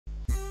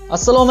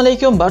Assalomu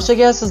alaykum,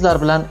 barchaga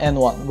sizlar bilan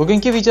N1.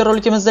 Bugungi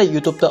videorolikimizda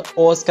YouTube'da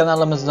o'z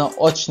kanalimizni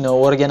ochishni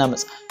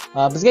o'rganamiz.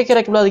 Bizga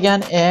kerak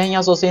bo'ladigan eng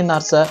asosiy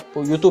narsa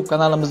bu YouTube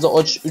kanalimizni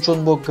ochish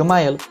uchun bu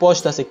Gmail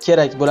pochtasi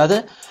kerak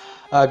bo'ladi.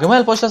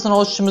 Gmail pochtasini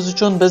ochishimiz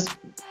uchun biz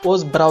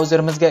o'z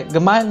brauzerimizga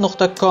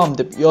gmail.com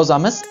deb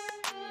yozamiz.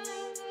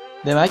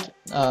 Demak,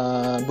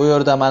 bu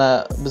yerda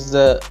mana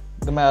bizni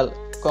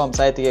gmail.com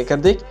saytiga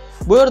kirdik.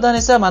 Bu yerdan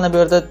esa mana bu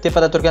yerda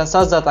tepada turgan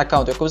SIZGA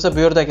akkaunt yoki bo'lsa bu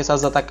yerdagi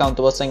SIZGA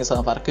akkauntni bossangiz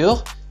ham farqi yo'q.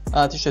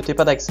 Shu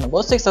tepadagisini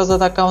bossak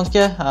SIZGA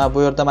akkauntga,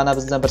 bu yerda mana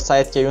bizni bir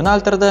saytga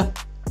yo'naltirdi.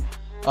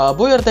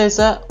 Bu yerda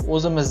esa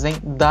o'zimizning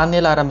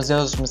данныйlarimizni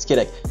yozishimiz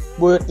kerak.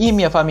 Bu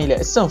imya, familiya,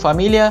 ism,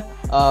 familiya,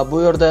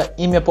 bu yerda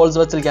imya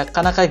пользовательga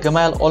qanaqa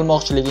Gmail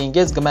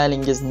olmoqchiligingiz,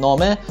 Gmailingiz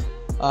nomi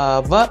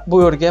va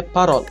bu yerga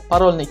parol.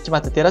 Parolni 2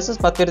 marta terasiz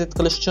подтвердить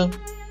qilish uchun.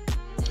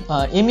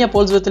 Imya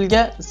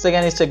пользовательga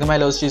istaganingizcha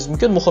Gmail yozishingiz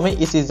mumkin, muhimi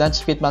esingizdan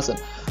chiqib ketmasin.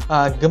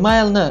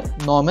 Gmailni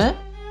nomi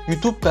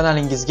YouTube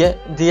kanalingizga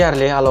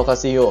deyarli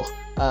aloqasi yo'q.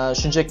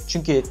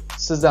 Chunki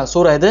sizdan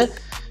so'raydi,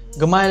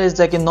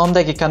 Gmailingizdagi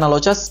nomdagi kanal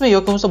ochasizmi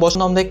yoki bo'lmasa boshqa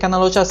nomdagi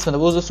kanal ochasizmi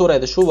deb o'zi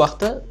so'raydi. Shu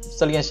vaqtda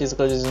istalgan ishingizni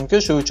qilishingiz mumkin,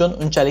 shu uchun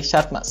unchalik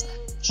shart emas.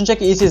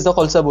 Shunchaki esingizda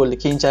qolsa bo'ldi,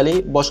 keyinchalik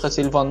boshqa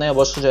telefondan yo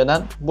boshqa joydan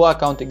bu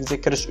akkauntingizga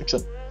kirish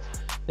uchun.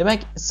 Demak,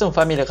 ism,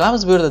 familiya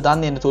qilamiz, bu yerda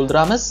данныйni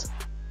to'ldiramiz.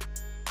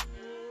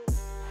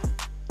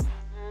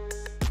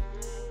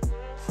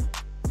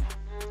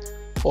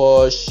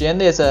 Xo'sh,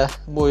 endi esa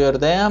bu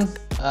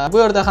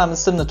yerda ham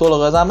ismni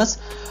to'liq yozamiz.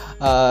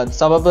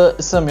 Sababi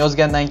ism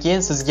yozgandan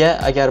keyin sizga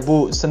agar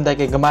bu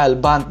ismdagi Gmail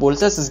band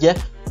bo'lsa, sizga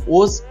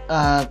o'z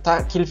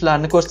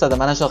takliflarini ko'rsatadi.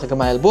 Mana shunaqa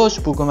Gmail bo'sh,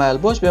 bu Gmail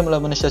bo'sh,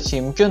 bemalol buni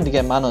ishlatishingiz mumkin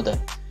degan ma'noda.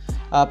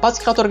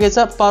 Pastki qatorga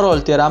esa parol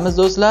teramiz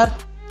do'stlar.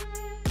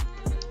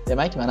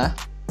 Demak, mana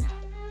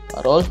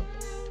parol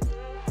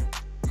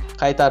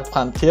qaytarib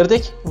ham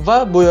terdik va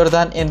bu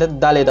yerdan endi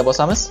dalida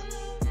bosamiz.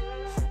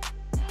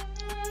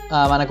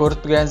 Mana ko'rib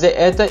turganingizdek,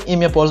 это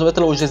имя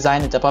пользователя уже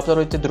занято,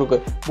 повторите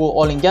другой. Bu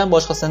olingan,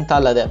 boshqasini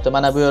tanla deyapti.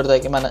 Mana bu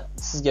yerdagi mana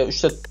sizga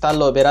 3 ta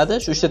tanlov beradi.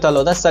 Shu 3 ta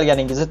tanlovdan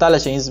istalganingizni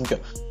tanlashingiz mumkin.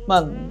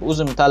 Men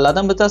o'zim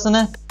tanladim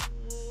bittasini.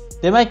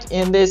 Demak,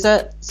 endi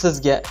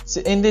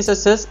esa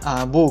siz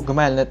bu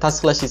Gmailni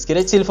tasdiqlashingiz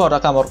kerak telefon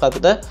raqami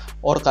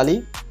orqali.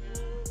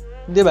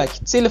 Demak,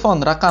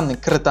 telefon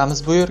raqamini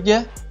kiritamiz bu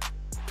yerga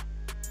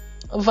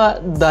va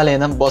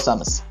daleni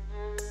bosamiz.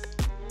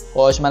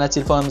 Xo'sh, mana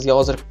telefonimizga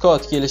hozir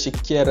kod kelishi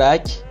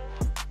kerak.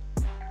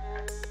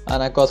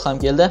 Ana kod ham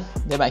keldi.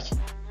 Demak,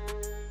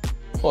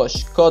 xo'sh,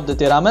 kodni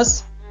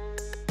teramiz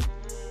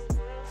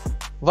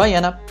va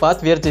yana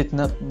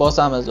подтвердитni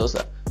bosamiz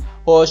do'stlar.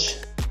 Xo'sh,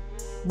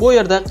 bu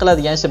yerda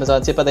qiladigan ishimiz,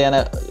 mana tepada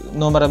yana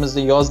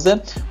nomerimizni yozdi.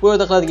 Bu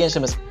yerda qiladigan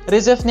ishimiz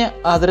rezervniy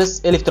adres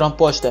elektron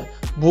pochta.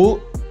 Bu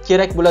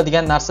kerak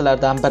bo'ladigan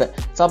narsalardan biri.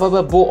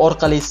 Sababi bu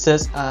orqali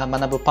siz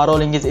mana bu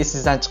parolingiz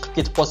esingizdan chiqib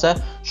ketib qolsa,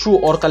 shu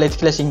orqali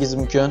tiklashingiz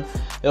mumkin.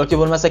 Yoki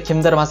bo'lmasa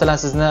kimdir masalan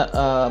sizni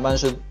mana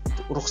shu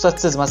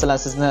ruxsatsiz masalan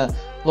sizni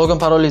login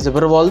parolingizni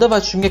bilib oldi va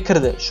shunga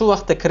kirdi. Shu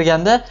vaqtda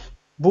kirganda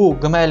bu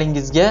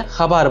Gmailingizga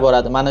xabar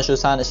boradi. Mana shu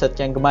sen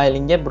ishlatgan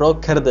Gmailingga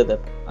birov kirdi deb.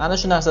 Ana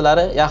shu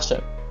narsalari yaxshi.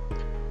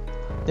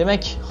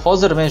 Demak,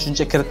 hozir men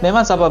shuncha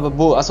kiritmayman, sababi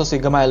bu asosiy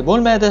Gmail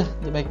bo'lmaydi.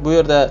 Demak, bu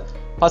yerda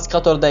pastki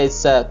qatorda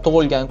esa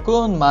tug'ilgan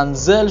kun,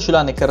 manzil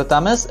shularni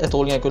kiritamiz.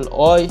 Tug'ilgan kun,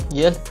 oy,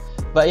 yil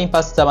va eng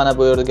pastda mana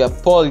bu yerga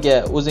polga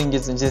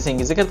o'zingizning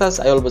jinsingizni kiritasiz.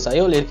 Ayol bo'lsa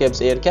ayol, erkak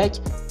bo'lsa erkak.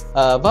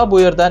 Va bu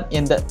yerdan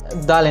endi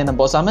daleni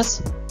bosamiz.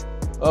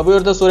 Va bu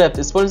yerda so'rayapti,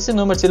 "Используйте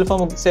номер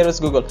телефона servis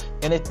Google."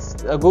 Ya'ni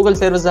Google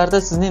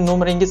servislarida sizning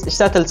nomeringiz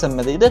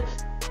ishlatilsinmi deydi.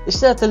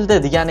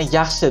 Ishlatildi degani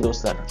yaxshi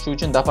do'stlar. Shuning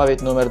uchun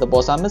добавить nomerni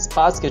bosamiz,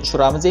 pastga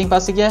tushiramiz eng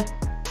pastiga.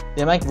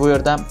 Demak, bu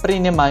yerdan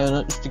принимаюni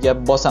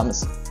ustiga bosamiz.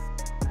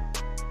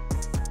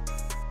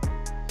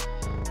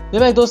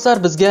 Demak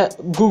do'stlar, bizga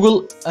Google,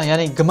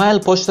 ya'ni Gmail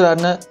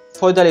pochtalarini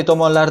foydali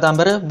tomonlaridan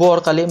biri, bu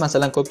orqali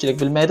masalan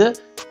ko'pchilik bilmaydi,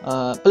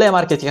 Play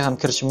Marketga ham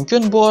kirish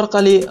mumkin. Bu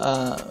orqali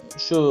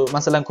shu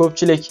masalan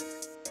ko'pchilik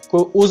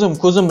o'zim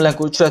ko'zim bilan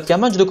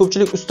uchratganman, juda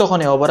ko'pchilik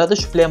ustaxonaga olib boradi,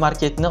 shu Play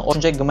Marketni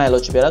o'sha Gmail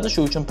ochib beradi,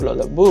 shu uchun pul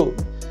oladi. Bu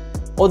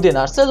oddiy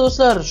narsa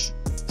do'stlar,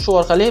 shu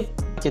orqali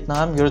marketni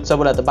ham yuritsa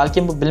bo'ladi.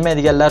 Balkim bu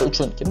bilmaydiganlar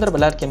uchun, kimdir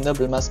bilar, kimdir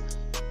bilmas.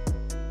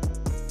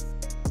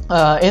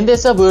 Endi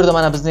esa bu yerda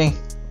mana bizning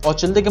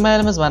ochildi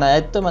Gmailimiz, mana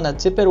aytdi, mana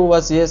teper u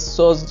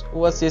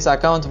вас есть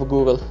аккаунт в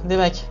Google.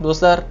 Demak,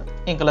 do'stlar,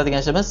 eng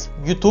qiladigan ishimiz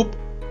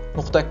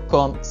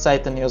youtube.com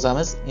saytini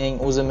yozamiz. Eng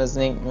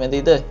o'zimizning nima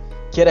deydi,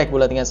 kerak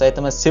bo'ladigan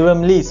saytimiz,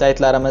 sevimli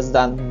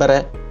saytlarimizdan biri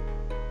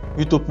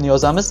YouTube'ni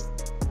yozamiz.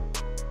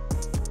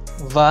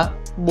 Va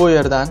bu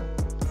yerdan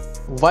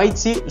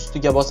Vayt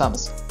ustiga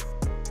bosamiz.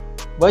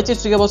 Vayt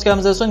ustiga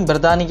bosganimizdan so'ng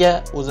birdaniga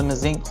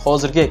o'zimizning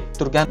hozirgi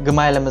turgan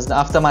Gmailimizni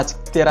avtomatik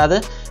teradi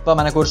va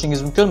mana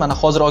ko'rishingiz mumkin, mana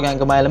hozir olgan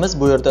Gmailimiz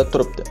bu yerda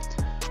turibdi.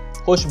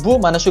 Xo'sh, bu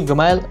mana shu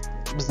Gmail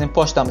bizning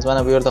pochtamiz.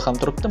 Mana bu yerda ham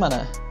turibdi, mana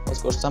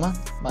hozir ko'rsaman.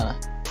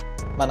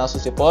 Mana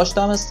asosiy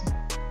pochtamiz.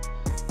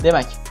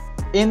 Demak,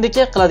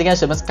 endiki qiladigan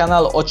ishimiz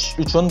kanal ochish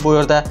uchun bu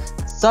yerda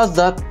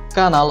SIZGA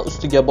kanal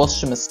ustiga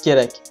bosishimiz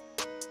kerak.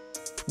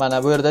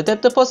 Mana bu yerda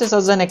debdi после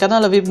создания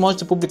канала вы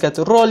можете публиковать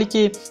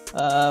ролики.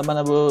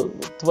 Mana bu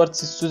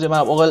tворческий studio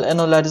mana o'g'il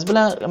enolaringiz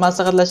bilan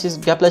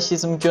maslahatlashishingiz,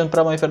 gaplashishingiz mumkin.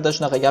 Promo efirda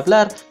shunaqa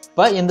gaplar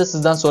va endi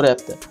sizdan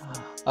so'rayapti.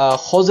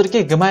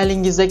 Hozirgi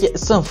Gmailingizdagi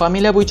ism,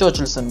 familiya bo'yicha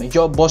ochilsinmi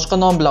yo boshqa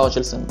nom bilan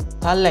ochilsinmi?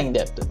 Tanlang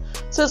deyapti.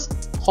 Siz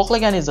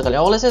xohlaganingizni qiling.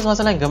 Xohlasangiz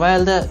masalan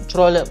Gmailda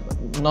chiroyli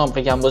nom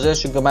qilgan bo'lsangiz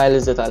shu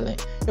Gmailingizni tanlang.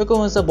 Yoki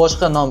bo'lmasa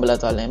boshqa nom bilan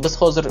tanlang. Biz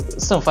hozir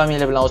ism,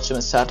 familiya bilan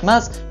ochishimiz shart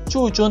emas.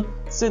 Shuning uchun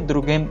с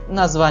другим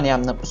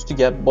названиемni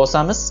ustiga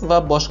bosamiz va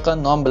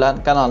boshqa nom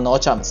bilan kanalni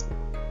ochamiz.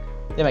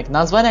 Demak,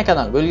 naзвание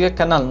kanal bo'lga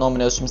kanal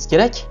nomini yozishimiz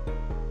kerak.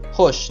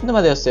 Xo'sh, nima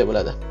deb yozsak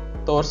bo'ladi?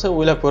 To'g'risi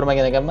o'ylab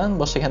ko'rmagan ekanman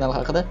boshqa kanal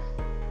haqida.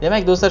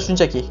 Demak, do'stlar,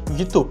 shunchaki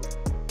YouTube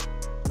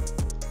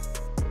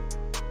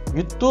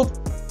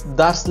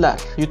darslar,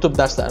 YouTube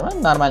darslar,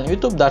 normal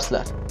YouTube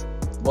darslar.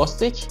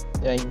 Bosdik.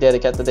 Demak, deydi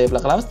katta deb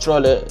qilamiz.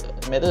 Chiroyli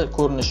nimada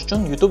ko'rinish uchun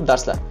YouTube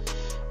darslar.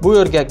 Bu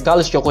yerga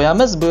galishka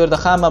qo'yamiz. Bu yerda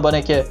hamma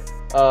buniki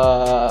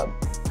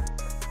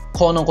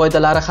qonun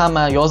qoidalari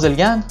hamma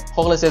yozilgan.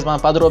 Xohlasangiz mana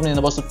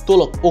podrobniyni bosib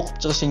to'liq o'qib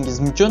chiqishingiz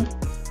mumkin.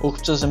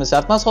 O'qib chiqishimiz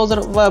shart emas hozir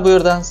va bu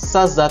yerdan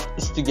sozdать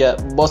ustiga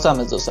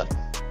bosamiz do'stlar.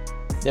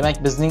 Demak,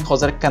 bizning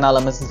hozir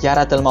kanalimiz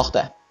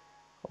yaratilmoqda.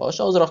 Xo'sh,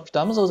 ozroq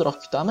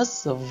kutamiz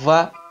va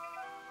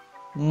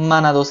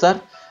mana do'stlar,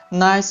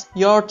 nice,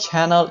 your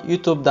channel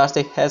YouTube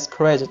Darslik has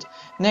created.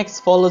 Next,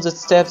 follow the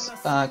steps,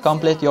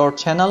 complete your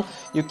channel.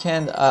 You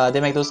can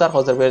demak do'stlar,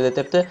 hozir bu yerda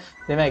debdi.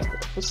 Demak,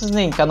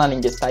 sizning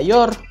kanalingiz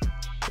tayyor.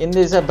 Endi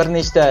esa bir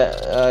nechta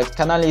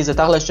kanalingizni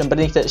taxlash uchun bir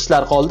nechta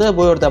ishlar qoldi.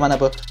 Bu yerda mana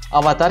bu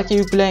avatarga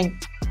yuklang.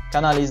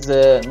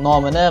 Kanalingizni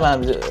nomini, mana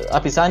bu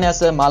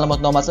opisaniyasi,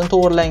 ma'lumotnomasini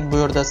to'g'rilang. Bu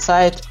yerda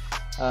sayt,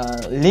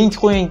 link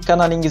qo'ying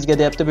kanalingizga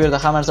deyapti. Bu yerda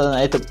hamma narsadan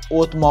aytib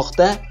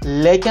o'tmoqda,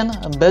 lekin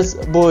biz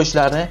bu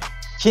ishlarni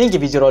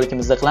keyingi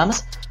videorolikimizda qilamiz.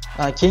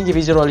 Keyingi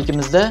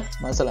videorolikimizda,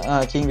 masalan,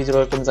 keyingi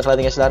videorolikimizda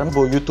qiladigan ishlarim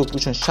bu YouTube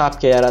uchun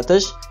shapka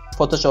yaratish,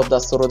 Photoshop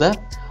dasturida.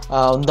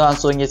 Undan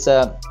so'ng esa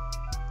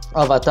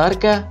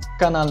avatarka,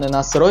 kanalni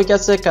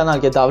nastroykasi,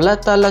 kanalga davlat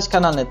tanlash,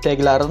 kanalni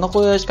taglarini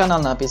qo'yish,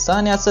 kanalni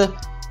opisaniyasi,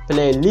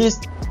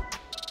 playlist,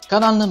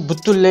 kanalni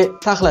butunlay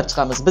taxlab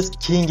chiqamiz. Biz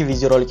keyingi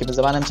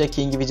videorolikimizda, menimcha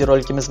keyingi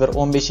videorolikimiz bir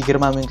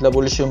 15-20 minutlar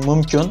bo'lishi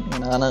mumkin.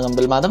 Men aniqini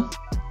bilmadim.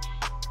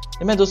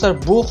 Demak do'stlar,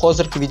 bu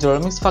hozirgi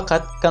videolarimiz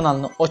faqat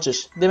kanalni ochish.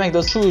 Demak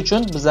do'stlar, shu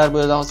uchun bizlar bu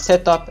yerda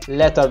setup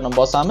letterni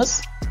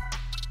bosamiz.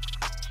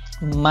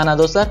 Mana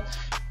do'stlar,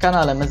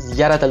 kanalimiz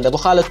yaratildi. Bu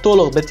hali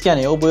to'liq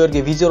bitgani yo'q. Bu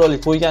yerga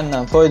videorolik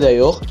qo'ygandan foyda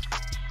yo'q.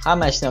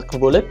 Hamma ishni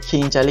qilib bo'lib,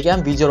 keyinchalik ham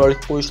videorolik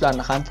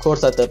qo'yishlarni ham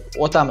ko'rsatib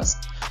o'tamiz.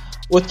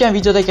 O'tgan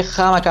videodagi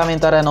hamma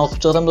kommentariyani o'qib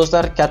chiqdim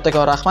do'stlar.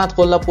 Kattakon rahmat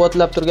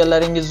qo'llab-quvvatlab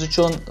turganlaringiz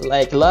uchun,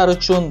 like'lar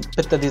uchun.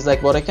 Bitta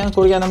dislike bor ekan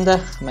ko'rganimda,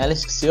 mayli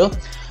hech yo'q.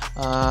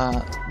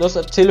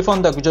 Do'stlar,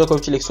 telefonda juda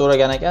ko'pchilik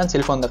so'ragan ekan,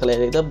 telefonda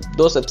qilaylik deb.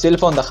 Do'stlar,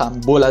 telefonda ham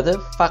bo'ladi,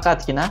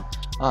 faqatgina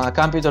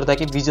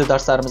kompyuterdagi video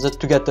darslarimizni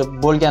tugatib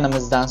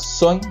bo'lganimizdan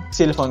so'ng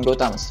telefonga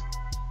o'tamiz.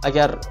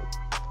 Agar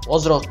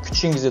ozroq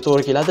kutishingizni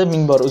to'g'ri keladi,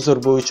 ming bor uzr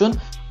bu uchun.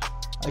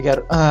 Agar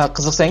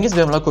qiziqsangiz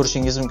bemalol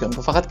ko'rishingiz mumkin.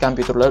 Bu faqat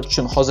kompyuterlar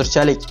uchun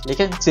hozirchalik,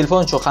 lekin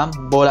telefon uchun ham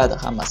bo'ladi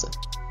hammasi.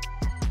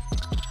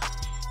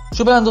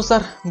 Shu bilan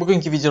do'stlar,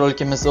 bugungi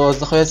videorolikimiz o'z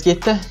nihoyasiga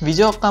yetdi.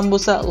 Video yoqqan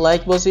bo'lsa,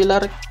 like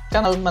bosinglar.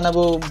 Kanal mana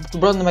bu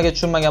biror nimaga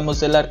tushunmagan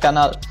bo'lsanglar,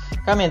 kanal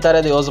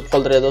kommentariyada yozib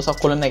qoldiradi. Do'stlar,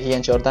 qo'limdan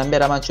kelgancha yordam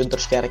beraman,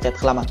 tushuntirishga harakat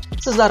qilaman.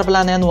 Sizlar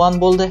bilan N1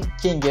 bo'ldi.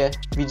 Keyingi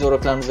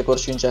videoroliklarimizni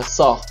ko'rishguncha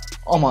sog',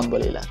 omon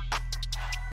bo'linglar.